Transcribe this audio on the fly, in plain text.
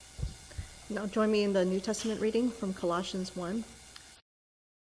Now join me in the New Testament reading from Colossians 1.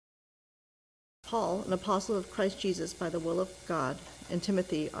 Paul, an apostle of Christ Jesus by the will of God, and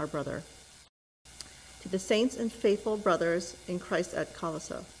Timothy, our brother. To the saints and faithful brothers in Christ at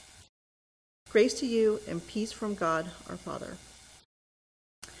Colossae, grace to you and peace from God our Father.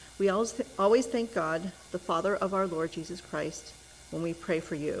 We always thank God, the Father of our Lord Jesus Christ, when we pray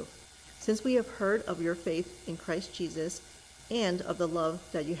for you, since we have heard of your faith in Christ Jesus and of the love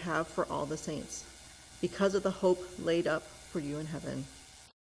that you have for all the saints, because of the hope laid up for you in heaven.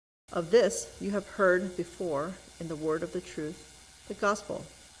 Of this you have heard before in the word of the truth, the gospel,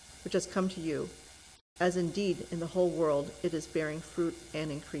 which has come to you, as indeed in the whole world it is bearing fruit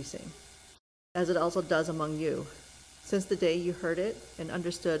and increasing, as it also does among you, since the day you heard it and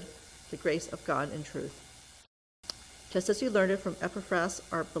understood the grace of God in truth, just as you learned it from Epaphras,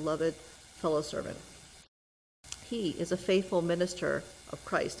 our beloved fellow servant. He is a faithful minister of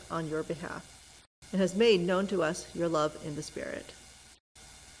Christ on your behalf, and has made known to us your love in the Spirit.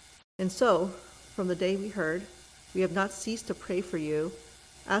 And so, from the day we heard, we have not ceased to pray for you,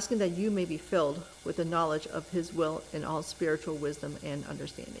 asking that you may be filled with the knowledge of his will in all spiritual wisdom and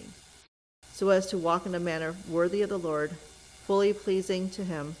understanding, so as to walk in a manner worthy of the Lord, fully pleasing to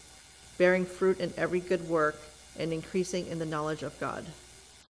him, bearing fruit in every good work, and increasing in the knowledge of God,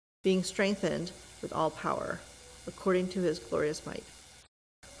 being strengthened with all power, according to his glorious might,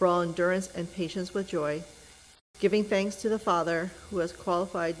 for all endurance and patience with joy, giving thanks to the Father who has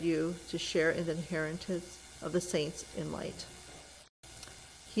qualified you to share in the inheritance of the saints in light.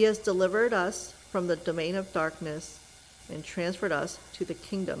 He has delivered us from the domain of darkness and transferred us to the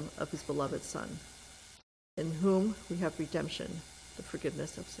kingdom of his beloved Son, in whom we have redemption, the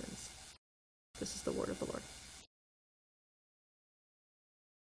forgiveness of sins. This is the word of the Lord.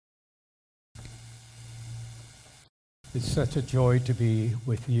 It's such a joy to be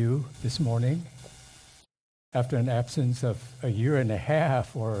with you this morning. After an absence of a year and a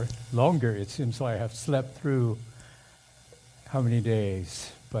half or longer, it seems like I've slept through how many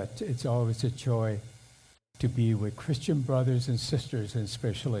days, but it's always a joy to be with Christian brothers and sisters, and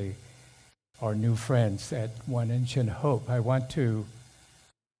especially our new friends at One Ancient Hope. I want to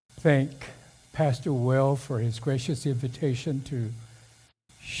thank Pastor Will for his gracious invitation to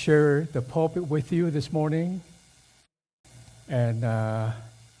share the pulpit with you this morning. And I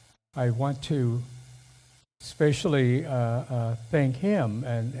want to especially thank him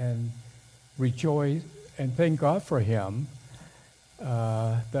and rejoice and thank God for him,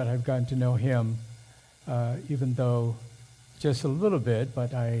 that I've gotten to know him, even though just a little bit,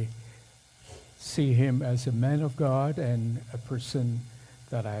 but I see him as a man of God and a person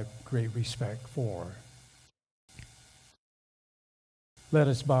that I have great respect for. Let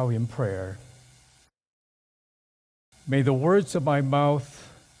us bow in prayer. May the words of my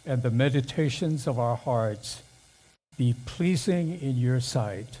mouth and the meditations of our hearts be pleasing in your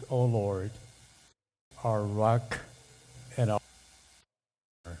sight, O Lord, our rock and our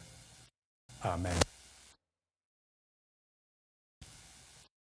Amen.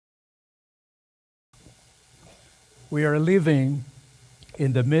 We are living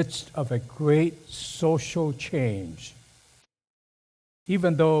in the midst of a great social change.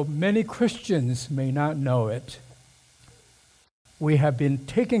 Even though many Christians may not know it, we have been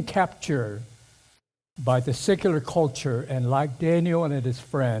taken capture by the secular culture, and like Daniel and his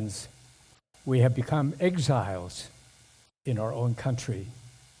friends, we have become exiles in our own country.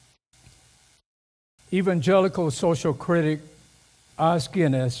 Evangelical social critic Os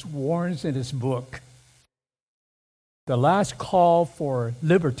Guinness warns in his book, The Last Call for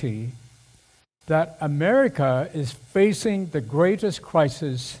Liberty, that America is facing the greatest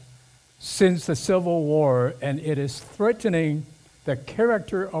crisis since the Civil War, and it is threatening the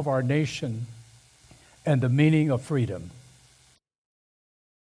character of our nation and the meaning of freedom.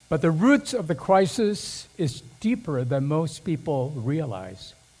 But the roots of the crisis is deeper than most people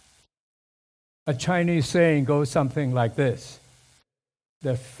realize. A Chinese saying goes something like this: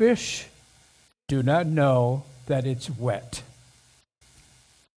 the fish do not know that it's wet.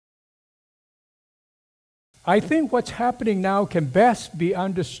 I think what's happening now can best be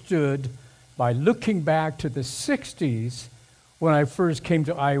understood by looking back to the 60s when I first came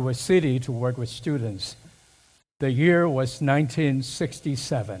to Iowa City to work with students. The year was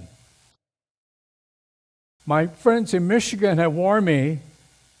 1967. My friends in Michigan had warned me,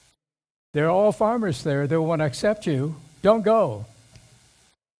 they're all farmers there, they want to accept you, don't go.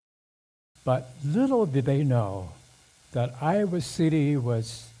 But little did they know that Iowa City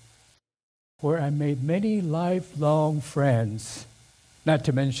was where I made many lifelong friends, not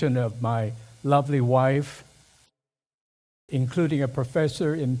to mention of my lovely wife including a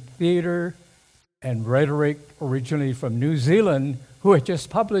professor in theater and rhetoric originally from New Zealand, who had just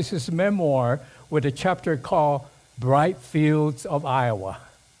published his memoir with a chapter called Bright Fields of Iowa.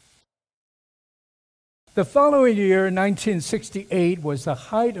 The following year, 1968, was the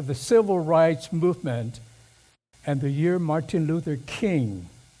height of the civil rights movement and the year Martin Luther King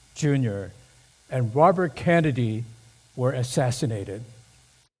Jr. and Robert Kennedy were assassinated.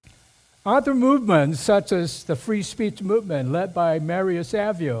 Other movements, such as the free speech movement led by Marius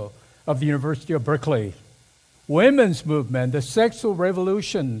Avio of the University of Berkeley, women's movement, the sexual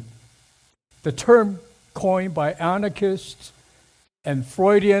revolution, the term coined by anarchists and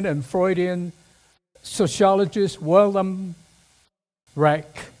Freudian sociologist Wilhelm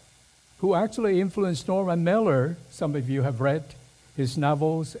Reich, who actually influenced Norman Mailer. Some of you have read his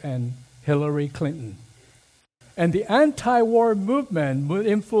novels, and Hillary Clinton. And the anti-war movement,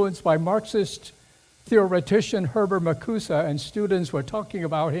 influenced by Marxist theoretician Herbert Marcuse, and students were talking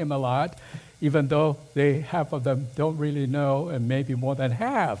about him a lot, even though half of them don't really know, and maybe more than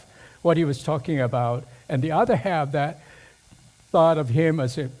half, what he was talking about. And the other half that thought of him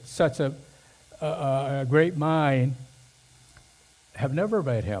as such a great mind have never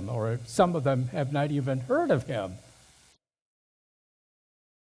read him, or some of them have not even heard of him.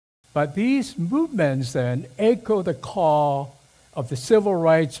 But these movements then echo the call of the civil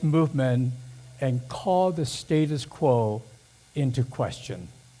rights movement and call the status quo into question.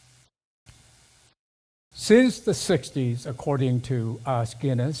 Since the 60s, according to Os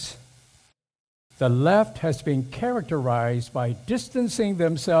Guinness, the left has been characterized by distancing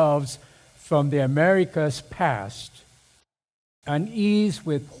themselves from the America's past, unease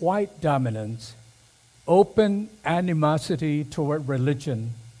with white dominance, open animosity toward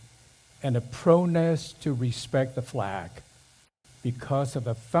religion, and a proneness to respect the flag because of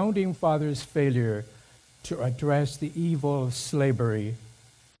the Founding Fathers' failure to address the evil of slavery,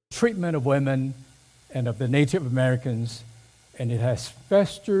 treatment of women, and of the Native Americans, and it has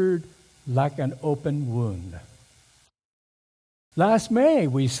festered like an open wound. Last May,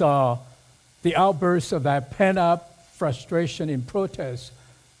 we saw the outbursts of that pent-up frustration in protests,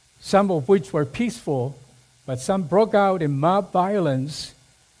 some of which were peaceful, but some broke out in mob violence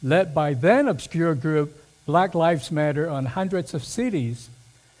led by then obscure group Black Lives Matter on hundreds of cities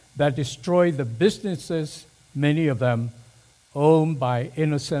that destroyed the businesses, many of them owned by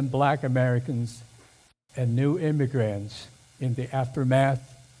innocent Black Americans and new immigrants in the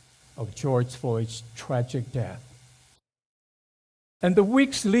aftermath of George Floyd's tragic death. And the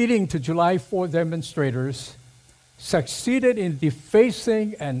weeks leading to July 4th demonstrators succeeded in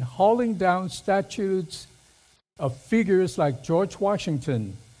defacing and hauling down statues of figures like George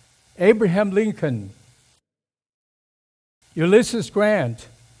Washington, Abraham Lincoln, Ulysses Grant,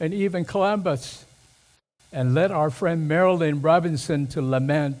 and even Columbus, and led our friend Marilyn Robinson to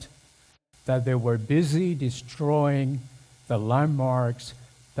lament that they were busy destroying the landmarks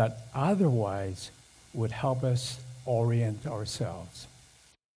that otherwise would help us orient ourselves.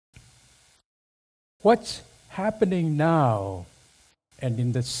 What's happening now and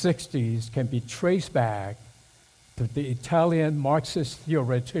in the 60s can be traced back to the Italian Marxist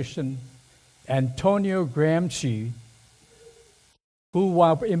theoretician Antonio Gramsci, who,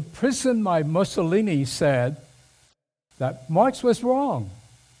 while imprisoned by Mussolini, said that Marx was wrong.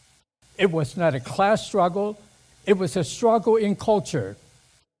 It was not a class struggle, it was a struggle in culture.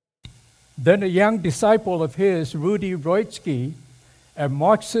 Then a young disciple of his, Rudi Roitsky, a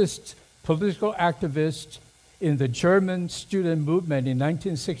Marxist political activist in the German student movement in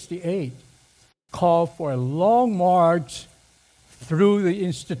 1968, called for a long march through the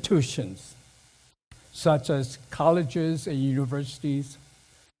institutions, such as colleges and universities,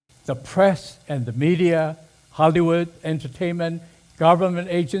 the press and the media, Hollywood, entertainment, government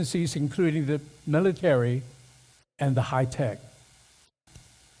agencies, including the military, and the high tech.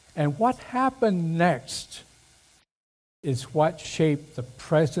 And what happened next is what shaped the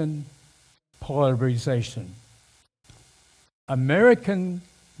present polarization. American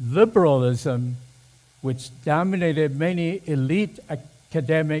liberalism, which dominated many elite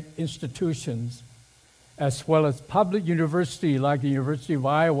academic institutions, as well as public universities like the University of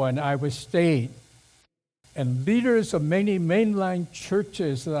Iowa and Iowa State, and leaders of many mainline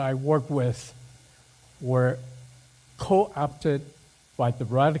churches that I work with, were co-opted by the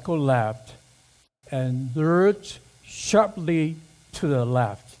radical left and lurched sharply to the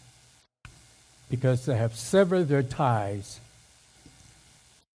left because they have severed their ties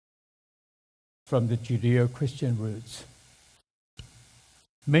from the Judeo-Christian roots.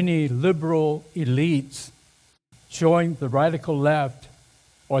 Many liberal elites joined the radical left,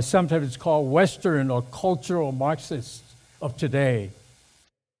 or sometimes it's called Western or cultural Marxists, of today.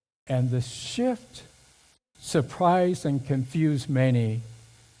 And the shift surprised and confused many,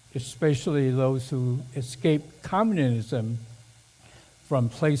 especially those who escaped communism from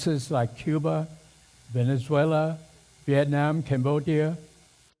places like Cuba, Venezuela, Vietnam, Cambodia,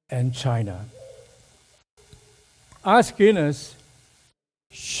 and China. Os Guinness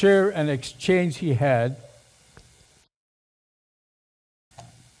shared an exchange he had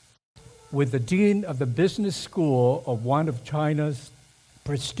with the dean of the business school of one of China's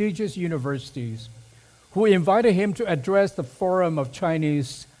prestigious universities, who invited him to address the forum of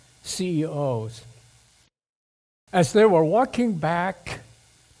Chinese CEOs. As they were walking back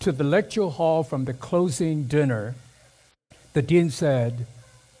to the lecture hall from the closing dinner, the dean said,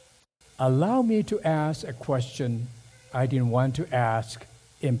 "Allow me to ask a question I didn't want to ask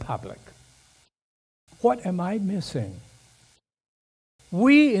in public. What am I missing?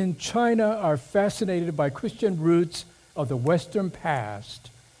 We in China are fascinated by Christian roots of the Western past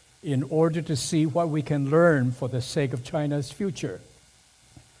in order to see what we can learn for the sake of China's future.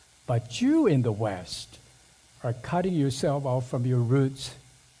 But you in the West are cutting yourself off from your roots.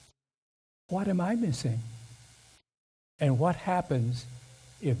 What am I missing? And what happens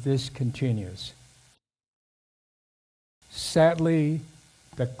if this continues?" Sadly,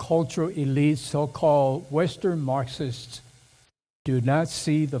 the cultural elite, so-called Western Marxists, do not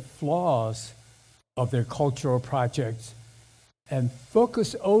see the flaws of their cultural projects and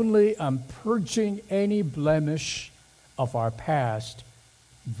focus only on purging any blemish of our past,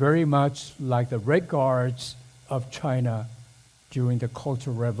 very much like the Red Guards of China during the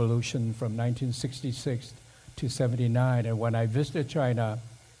Cultural Revolution from 1966 to 79. And when I visited China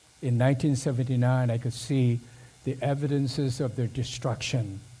in 1979, I could see the evidences of their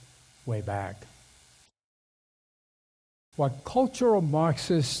destruction way back. What cultural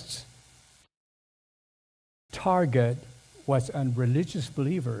Marxists target was on religious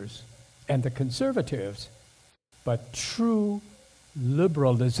believers and the conservatives, but true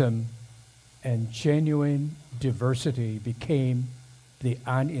liberalism and genuine diversity became the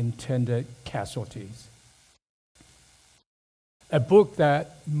unintended casualties. A book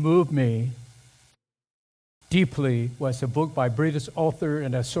that moved me deeply was a book by British author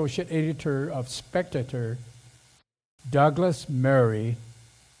and associate editor of Spectator, Douglas Murray,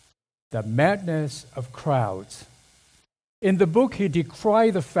 The Madness of Crowds. In the book, he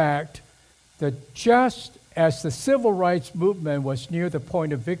decried the fact that just as the civil rights movement was near the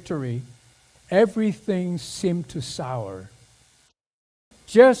point of victory, everything seemed to sour.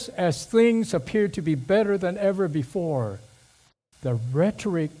 Just as things appeared to be better than ever before, the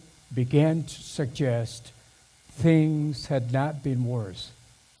rhetoric began to suggest things had not been worse.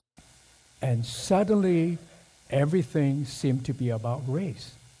 And suddenly, everything seemed to be about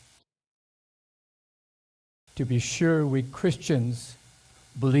race. To be sure, we Christians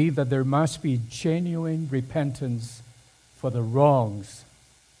believe that there must be genuine repentance for the wrongs,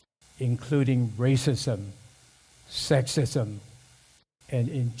 including racism, sexism, and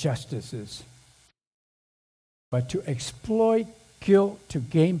injustices. But to exploit guilt to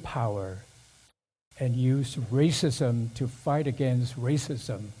gain power and use racism to fight against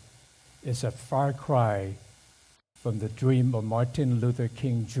racism is a far cry from the dream of Martin Luther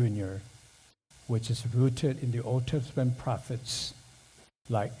King Jr., which is rooted in the Old Testament prophets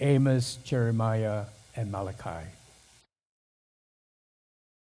like Amos, Jeremiah, and Malachi.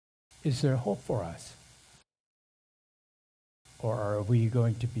 Is there hope for us? Or are we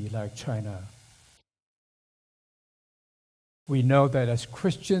going to be like China? We know that as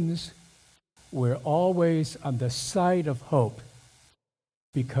Christians, we're always on the side of hope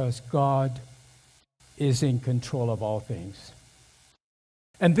because God is in control of all things.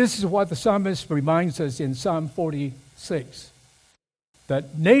 And this is what the psalmist reminds us in Psalm 46,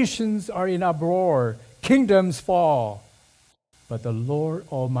 that nations are in uproar, kingdoms fall, but the Lord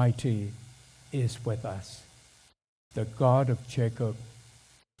Almighty is with us. The God of Jacob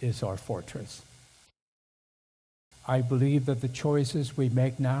is our fortress. I believe that the choices we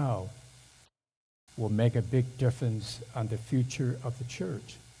make now will make a big difference on the future of the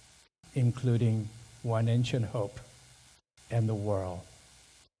church, including One Ancient Hope and the world.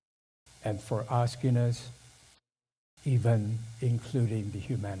 And for Os Guinness, even including the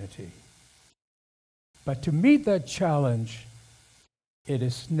humanity. But to meet that challenge, it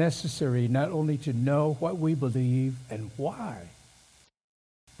is necessary not only to know what we believe and why,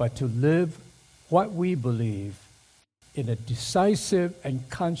 but to live what we believe in a decisive and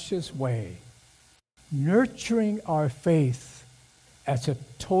conscious way, nurturing our faith as a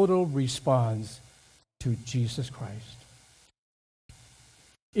total response to Jesus Christ.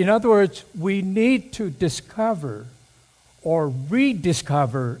 In other words, we need to discover or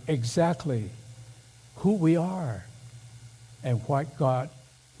rediscover exactly who we are and what God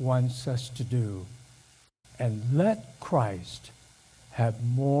wants us to do. And let Christ have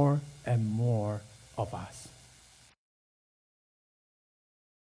more and more of us.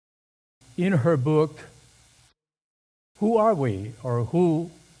 In her book, Who Are We? Or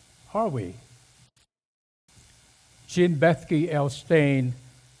Who Are We? Jean Bethke L. Stein,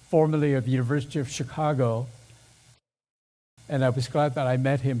 formerly of the University of Chicago, and I was glad that I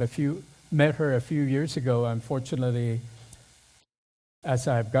met her a few years ago. Unfortunately, as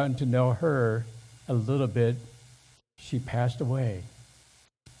I've gotten to know her a little bit, she passed away.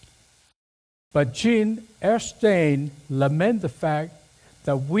 But Jean Stein lamented the fact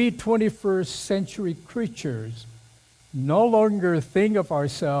that we 21st century creatures no longer think of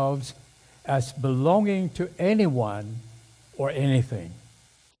ourselves as belonging to anyone or anything.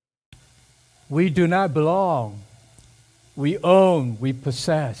 We do not belong. We own, we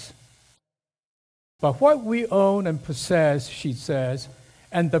possess. But what we own and possess, she says,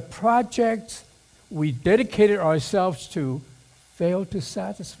 and the projects we dedicated ourselves to fail to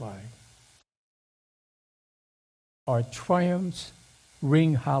satisfy. Our triumphs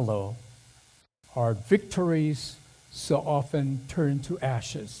ring hollow. Our victories so often turn to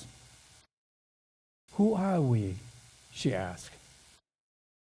ashes. Who are we? She asked.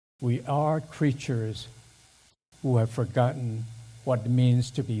 We are creatures who have forgotten what it means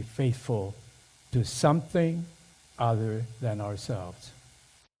to be faithful to something other than ourselves.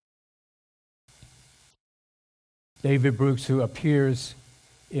 David Brooks, who appears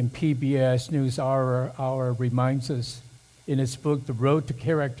in PBS NewsHour, reminds us in his book, The Road to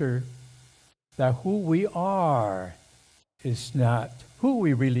Character, that who we really are is not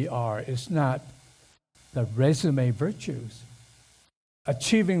the resume virtues,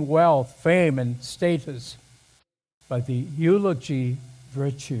 achieving wealth, fame, and status, but the eulogy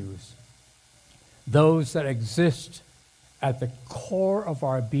virtues, those that exist at the core of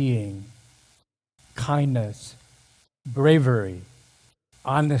our being: kindness, bravery,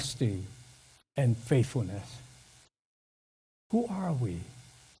 honesty, and faithfulness. Who are we?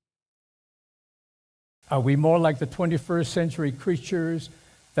 Are we more like the 21st century creatures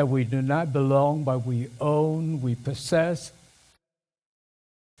that we do not belong, but we own, we possess,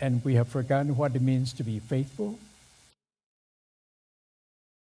 and we have forgotten what it means to be faithful?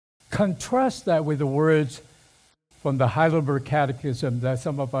 Contrast that with the words from the Heidelberg Catechism that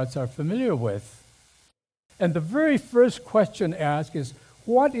some of us are familiar with. And the very first question asked is,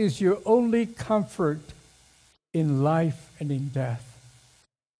 what is your only comfort in life and in death?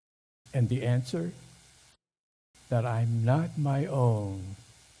 And the answer, that I'm not my own,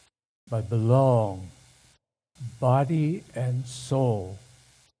 but belong, body and soul,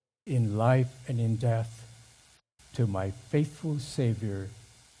 in life and in death, to my faithful Savior,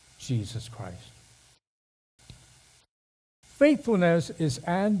 Jesus Christ. Faithfulness is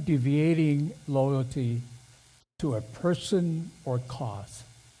undeviating loyalty to a person or cause.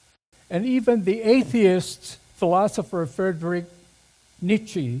 And even the atheist philosopher Friedrich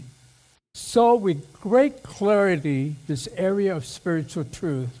Nietzsche saw with great clarity this area of spiritual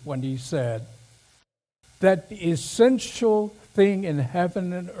truth when he said that the essential thing in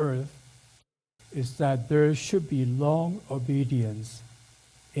heaven and earth is that there should be long obedience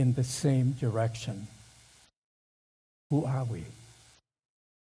in the same direction. Who are we?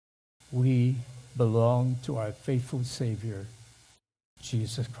 We belong to our faithful Savior,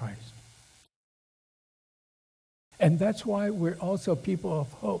 Jesus Christ. And that's why we're also people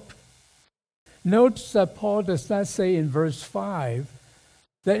of hope. Notice that Paul does not say in verse 5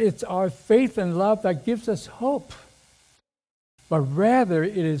 that it's our faith and love that gives us hope, but rather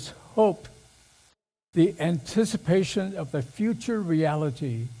it is hope, the anticipation of the future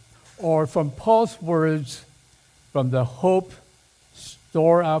reality, or from Paul's words, from the hope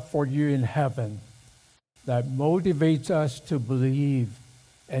stored up for you in heaven, that motivates us to believe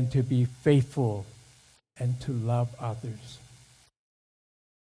and to be faithful and to love others.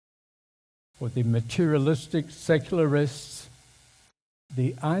 For the materialistic secularists,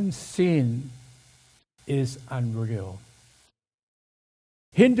 the unseen is unreal.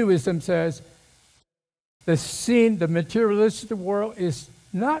 Hinduism says the materialistic world is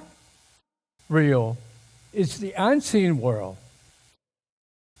not real. It's the unseen world.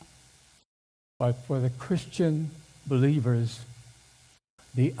 But for the Christian believers,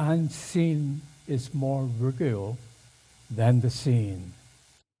 the unseen is more real than the seen.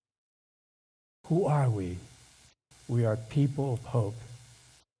 Who are we? We are people of hope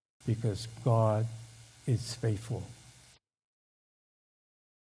because God is faithful.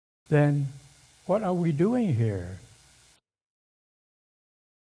 Then what are we doing here?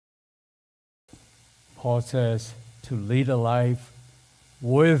 Paul says, to lead a life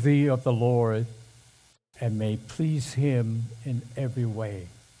worthy of the Lord and may please Him in every way.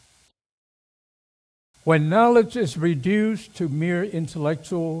 When knowledge is reduced to mere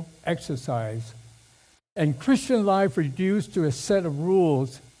intellectual exercise and Christian life reduced to a set of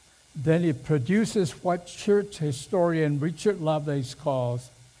rules, then it produces what church historian Richard Lovelace calls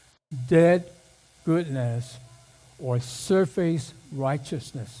dead goodness or surface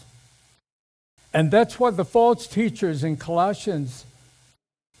righteousness. And that's what the false teachers in Colossians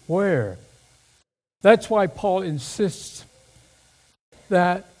were. That's why Paul insists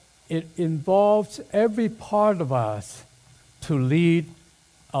that it involves every part of us to lead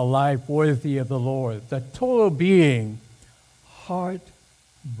a life worthy of the Lord, the total being, heart,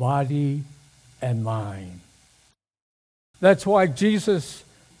 body, and mind. That's why Jesus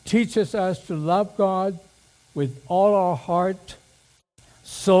teaches us to love God with all our heart,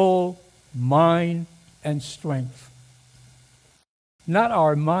 soul, mind, and strength. Not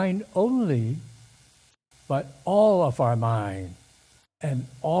our mind only, but all of our mind and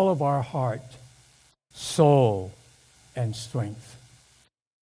all of our heart, soul, and strength.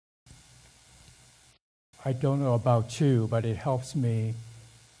 I don't know about you, but it helps me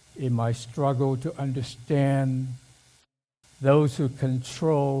in my struggle to understand those who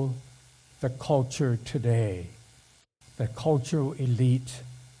control the culture today, the cultural elite,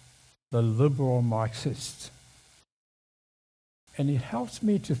 the liberal Marxists. And it helps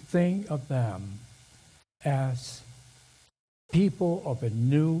me to think of them as people of a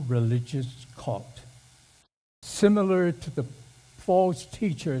new religious cult, similar to the false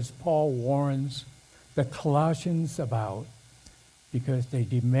teachers Paul warns the Colossians about, because they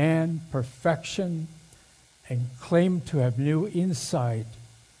demand perfection and claim to have new insight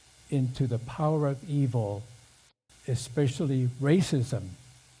into the power of evil, especially racism.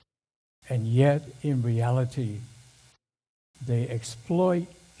 And yet, in reality, they exploit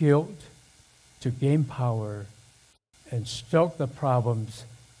guilt to gain power and stoke the problems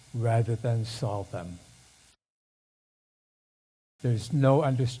rather than solve them. There's no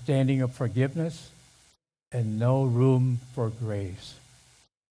understanding of forgiveness and no room for grace.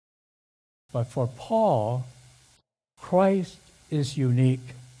 But for Paul, Christ is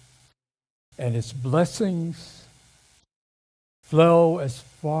unique, and its blessings flow as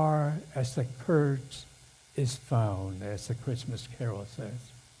far as the curse is found, as the Christmas carol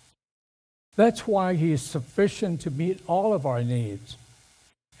says. That's why He is sufficient to meet all of our needs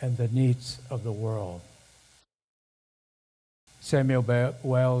and the needs of the world. Samuel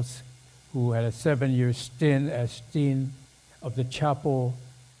Wells, who had a 7-year stint as dean of the chapel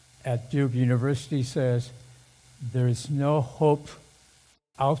at Duke University, says, there is no hope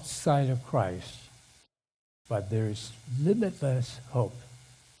outside of Christ, but there is limitless hope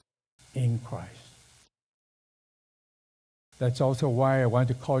in Christ. That's also why I want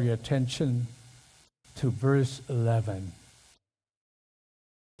to call your attention to verse 11.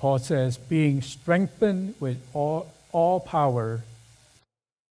 Paul says, being strengthened with all power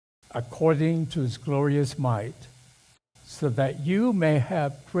according to His glorious might, so that you may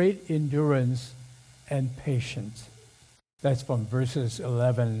have great endurance and patience. That's from verses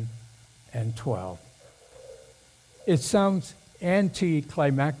 11 and 12. It sounds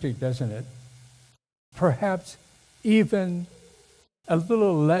anticlimactic, doesn't it? Perhaps even a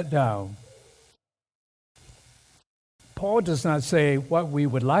little let down. Paul does not say what we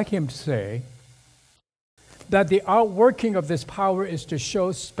would like him to say, that the outworking of this power is to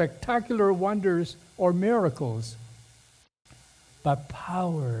show spectacular wonders or miracles, but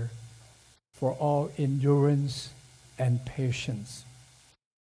power for all endurance and patience.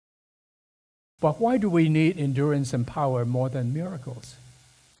 But why do we need endurance and power more than miracles?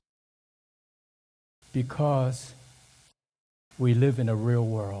 Because we live in a real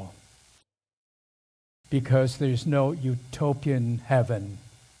world. Because there's no utopian heaven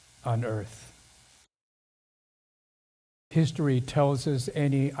on earth. History tells us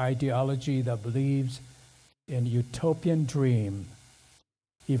any ideology that believes in utopian dream,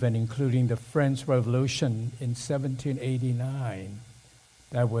 even including the French Revolution in 1789,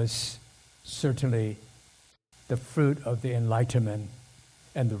 that was certainly the fruit of the Enlightenment,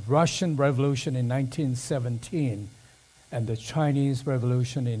 and the Russian Revolution in 1917 and the Chinese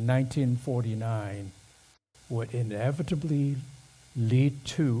Revolution in 1949 would inevitably lead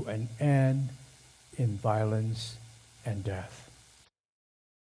to an end in violence and death.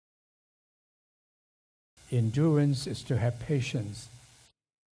 Endurance is to have patience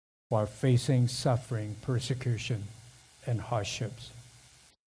while facing suffering, persecution, and hardships.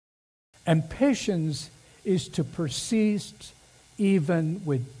 And patience is to persist even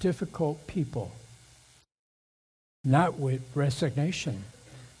with difficult people. not with resignation,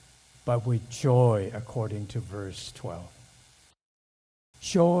 but with joy, according to verse 12.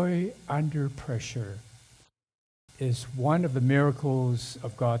 Joy under pressure is one of the miracles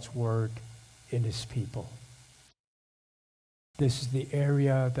of God's work in His people. This is the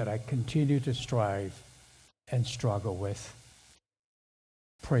area that I continue to strive and struggle with.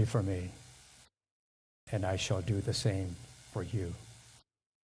 Pray for me, and I shall do the same for you.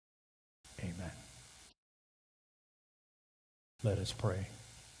 Amen. Let us pray.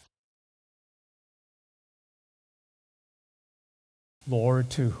 Lord,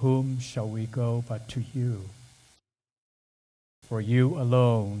 to whom shall we go but to you? For you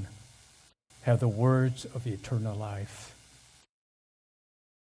alone have the words of eternal life.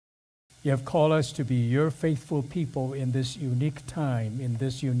 You have called us to be your faithful people in this unique time, in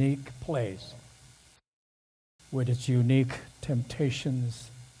this unique place, with its unique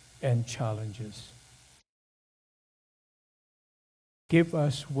temptations and challenges. Give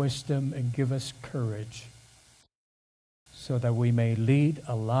us wisdom and give us courage so that we may lead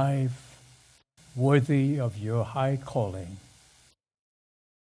a life worthy of your high calling.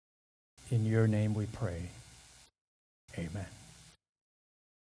 In your name we pray. Amen.